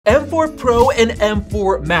M4 Pro and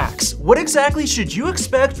M4 Max. What exactly should you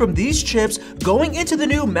expect from these chips going into the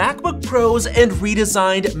new MacBook Pros and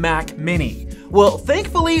redesigned Mac Mini? Well,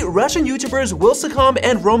 thankfully, Russian YouTubers Wilsacom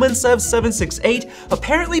and Romansev768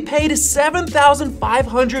 apparently paid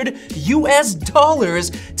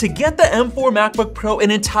 $7,500 to get the M4 MacBook Pro an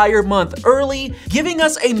entire month early, giving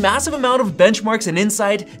us a massive amount of benchmarks and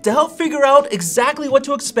insight to help figure out exactly what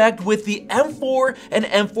to expect with the M4 and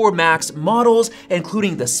M4 Max models,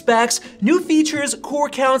 including the specs, new features, core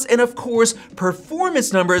counts, and of course,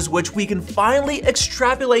 performance numbers, which we can finally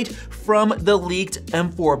extrapolate from the leaked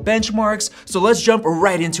M4 benchmarks. So let's jump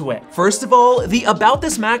right into it. First of all, the About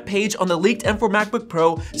This Mac page on the leaked M4 MacBook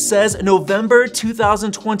Pro says November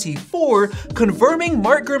 2024, confirming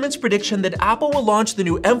Mark Gurman's prediction that Apple will launch the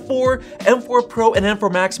new M4, M4 Pro, and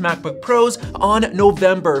M4 Max MacBook Pros on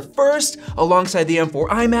November 1st, alongside the M4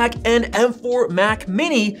 iMac and M4 Mac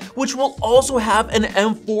Mini, which will also have an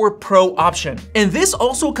M4 Pro option. And this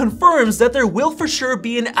also confirms that there will for sure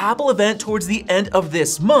be an Apple event towards the end of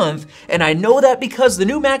this month, and I know that because the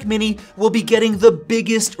new Mac Mini will be getting the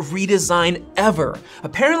biggest redesign ever,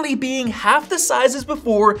 apparently being half the size as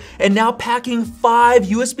before and now packing 5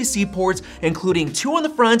 USB-C ports, including 2 on the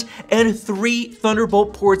front and 3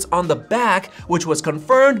 Thunderbolt ports on the back, which was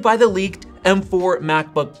confirmed by the leaked M4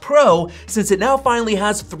 MacBook Pro, since it now finally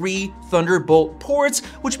has 3 Thunderbolt ports,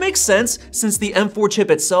 which makes sense since the M4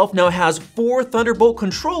 chip itself now has 4 Thunderbolt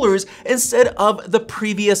controllers instead of the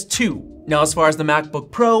previous 2. Now, as far as the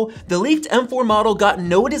MacBook Pro, the leaked M4 model got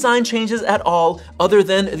no design changes at all other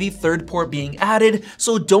than the 3rd port being added,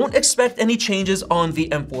 so don't expect any changes on the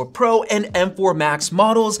M4 Pro and M4 Max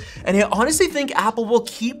models, and I honestly think Apple will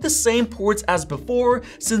keep the same ports as before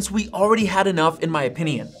since we already had enough in my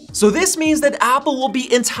opinion. So this means that Apple will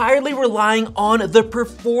be entirely relying on the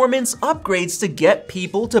performance upgrades to get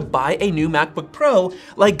people to buy a new MacBook Pro,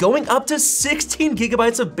 like going up to 16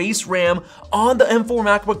 gigabytes of base RAM on the M4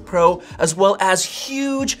 MacBook Pro, as well as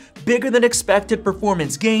huge, bigger than expected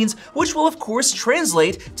performance gains, which will of course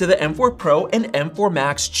translate to the M4 Pro and M4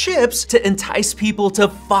 Max chips to entice people to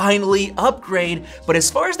finally upgrade. But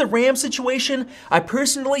as far as the RAM situation, I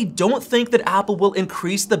personally don't think that Apple will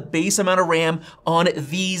increase the base amount of RAM on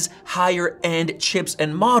these higher end chips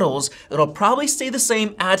and models. It'll probably stay the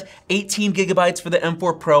same at 18 gigabytes for the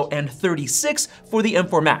M4 Pro and 36 for the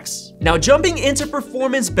M4 Max. Now, jumping into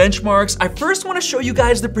performance benchmarks, I first want to show you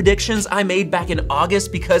guys the predictions I made back in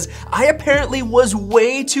August because I apparently was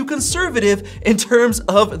way too conservative in terms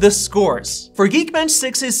of the scores. For Geekbench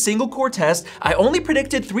 6's single core test, I only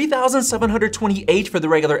predicted 3,728 for the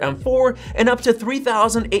regular M4 and up to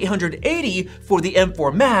 3,880 for the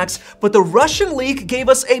M4 Max, but the Russian leak gave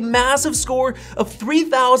us a massive score of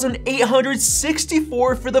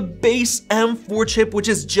 3,864 for the base M4 chip, which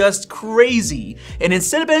is just crazy. And in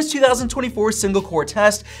Cinebench 2024 single core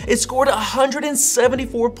test, it scored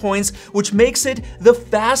 174 points, which makes it the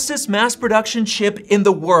fastest mass production chip in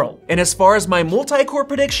the world. And as far as my multi-core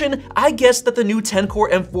prediction, I guessed that the new 10-core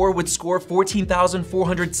M4 would score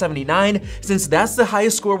 14,479, since that's the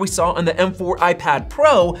highest score we saw on the M4 iPad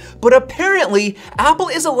Pro, but apparently Apple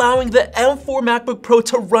is allowing the M4 MacBook Pro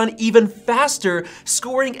to run even faster,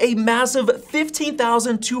 scoring a massive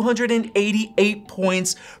 15,288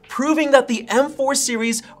 points, proving that the M4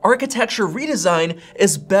 series architecture redesign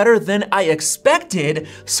is better than I expected.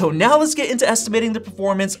 So now let's get into estimating the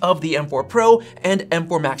performance of the M4 Pro and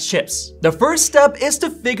M4 Max chips. The first step is to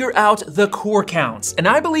figure out the core counts, and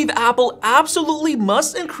I believe Apple absolutely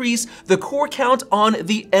must increase the core count on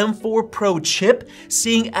the M4 Pro chip,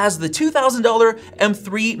 seeing as the $2,000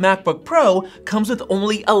 M3 MacBook Pro comes with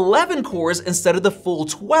only 11 cores instead of the full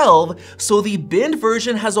 12, so the binned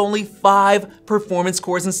version has only 5 performance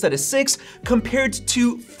cores instead of 6, compared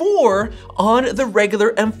to 4 on the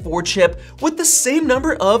regular M4 chip with the same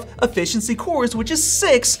number of efficiency cores, which is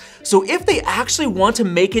 6. So if they actually want to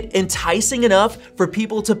make it enticing enough for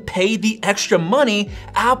people to pay the extra money,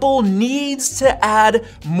 Apple needs to add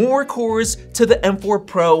more cores to the M4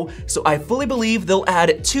 Pro. So I fully believe they'll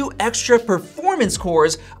add 2 extra performance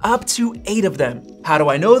cores, up to 8 of them. How do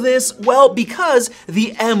I know this? Well, because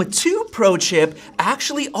the M2 Pro chip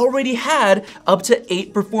actually already had up to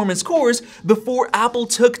 8 performance cores before Apple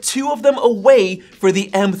took 2 of them away for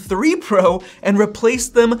the M3 Pro and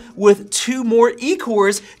replaced them with 2 more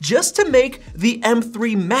E-cores just to make the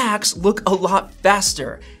M3 Max look a lot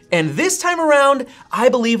faster. And this time around, I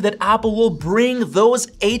believe that Apple will bring those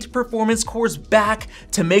 8 performance cores back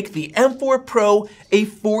to make the M4 Pro a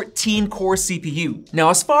 14-core CPU. Now,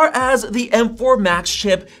 as far as the M4 Max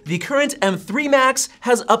chip, the current M3 Max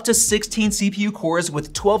has up to 16 CPU cores,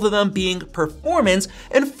 with 12 of them being performance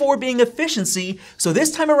and 4 being efficiency. So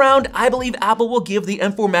this time around, I believe Apple will give the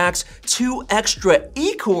M4 Max 2 extra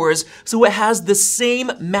E-cores, so it has the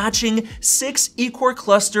same matching 6 E-core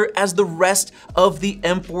cluster as the rest of the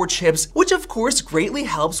M4 chips, which of course greatly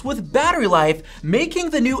helps with battery life, making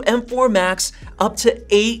the new M4 Max up to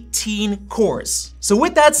 18 cores. So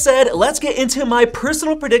with that said, let's get into my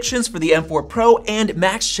personal predictions for the M4 Pro and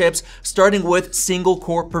Max chips, starting with single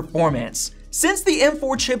core performance. Since the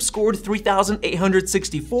M4 chip scored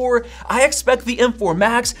 3,864, I expect the M4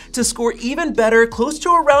 Max to score even better, close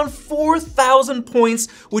to around 4,000 points,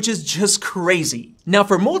 which is just crazy. Now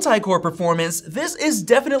for multi-core performance, this is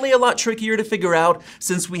definitely a lot trickier to figure out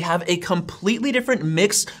since we have a completely different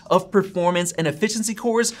mix of performance and efficiency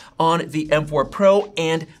cores on the M4 Pro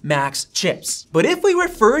and Max chips. But if we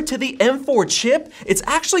refer to the M4 chip, it's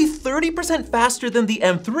actually 30% faster than the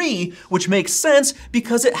M3, which makes sense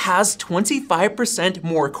because it has 25%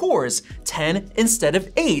 more cores, 10 instead of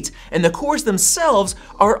 8, and the cores themselves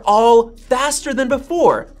are all faster than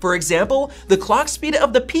before. For example, the clock speed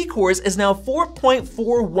of the P cores is now 4.41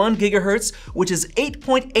 gigahertz, which is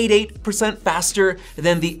 8.88% faster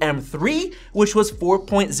than the M3, which was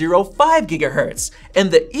 4.05 gigahertz.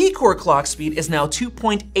 And the E-core clock speed is now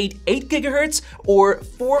 2.88 gigahertz, or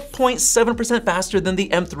 4.7% faster than the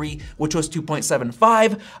M3, which was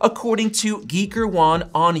 2.75, according to Geeker1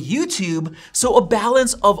 on YouTube. So a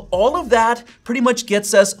balance of all of that pretty much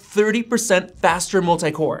gets us 30% faster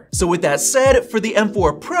multi-core. So with that said, for the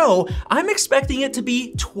M4 Pro, I'm expecting it to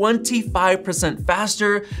be 25%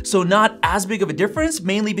 faster, so not as big of a difference,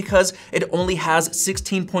 mainly because it only has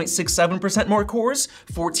 16.67% more cores,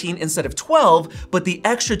 14 instead of 12, but the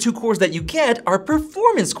extra 2 cores that you get are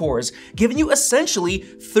performance cores, giving you essentially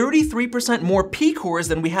 33% more P cores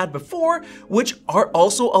than we had before, which are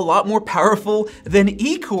also a lot more powerful than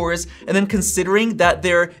E cores. And then considering that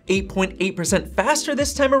they're 8.8% faster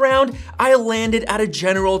this time around, I landed at a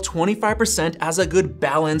general 25% as a good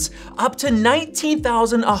balance, up to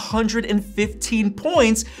 19,115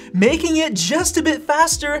 points, making it just a bit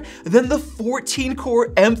faster than the 14-core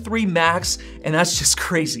M3 Max, and that's just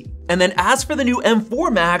crazy. And then as for the new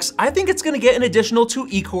M4 Max, I think it's gonna get an additional 2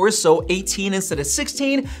 E-cores, so 18 instead of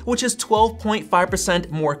 16, which is 12.5%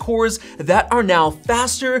 more cores that are now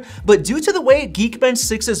faster. But due to the way Geekbench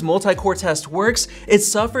 6's multi-core test works, it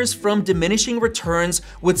suffers from diminishing returns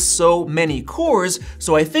with so many cores.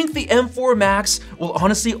 So I think the M4 Max will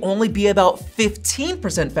honestly only be about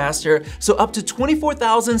 15% faster, so up to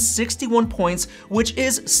 24,061 points, which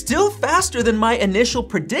is still faster than my initial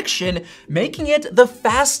prediction, making it the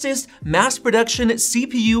fastest mass production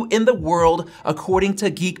CPU in the world, according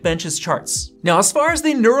to Geekbench's charts. Now, as far as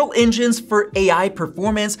the neural engines for AI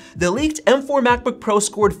performance, the leaked M4 MacBook Pro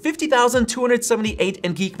scored 50,278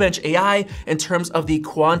 in Geekbench AI in terms of the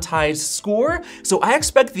quantized score. So I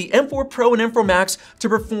expect the M4 Pro and M4 Max to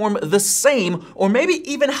perform the same, or maybe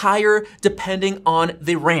even higher, depending on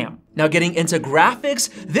the RAM. Now getting into graphics,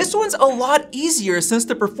 this one's a lot easier since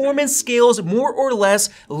the performance scales more or less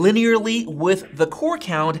linearly with the core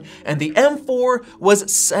count, and the M4 was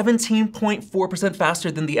 17.4% faster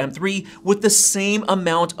than the M3 with the same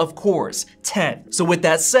amount of cores, 10. So with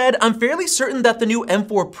that said, I'm fairly certain that the new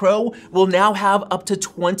M4 Pro will now have up to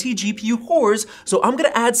 20 GPU cores, so I'm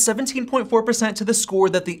gonna add 17.4% to the score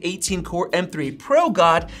that the 18-core M3 Pro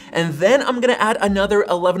got, and then I'm gonna add another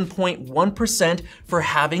 11.1% for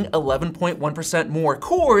having 11.1% more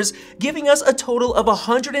cores, giving us a total of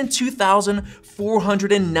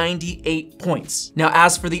 102,498 points. Now,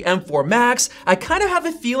 as for the M4 Max, I kind of have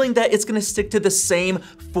a feeling that it's gonna stick to the same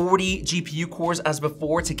 40 GPU cores as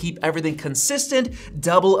before to keep everything consistent,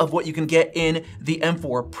 double of what you can get in the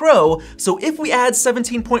M4 Pro. So if we add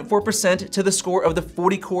 17.4% to the score of the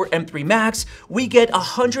 40-core M3 Max, we get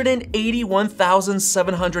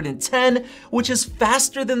 181,710, which is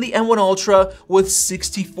faster than the M1 Ultra with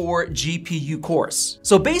 64 GPU cores.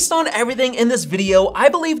 So based on everything in this video, I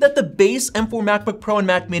believe that the base M4 MacBook Pro and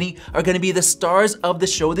Mac Mini are going to be the stars of the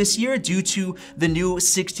show this year due to the new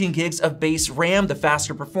 16 gigs of base RAM, the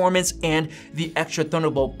faster performance, and the extra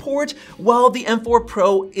Thunderbolt port, while the M4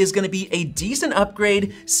 Pro is going to be a decent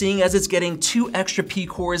upgrade, seeing as it's getting 2 extra P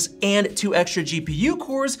cores and 2 extra GPU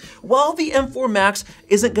cores, while the M4 Max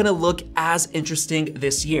isn't going to look as interesting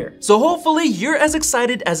this year. So hopefully you're as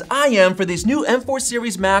excited as I am for these new M4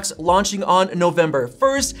 Series Max Max launching on November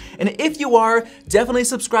 1st. And if you are, definitely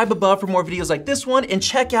subscribe above for more videos like this one and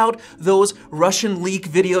check out those Russian leak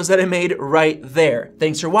videos that I made right there.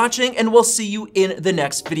 Thanks for watching, and we'll see you in the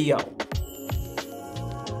next video.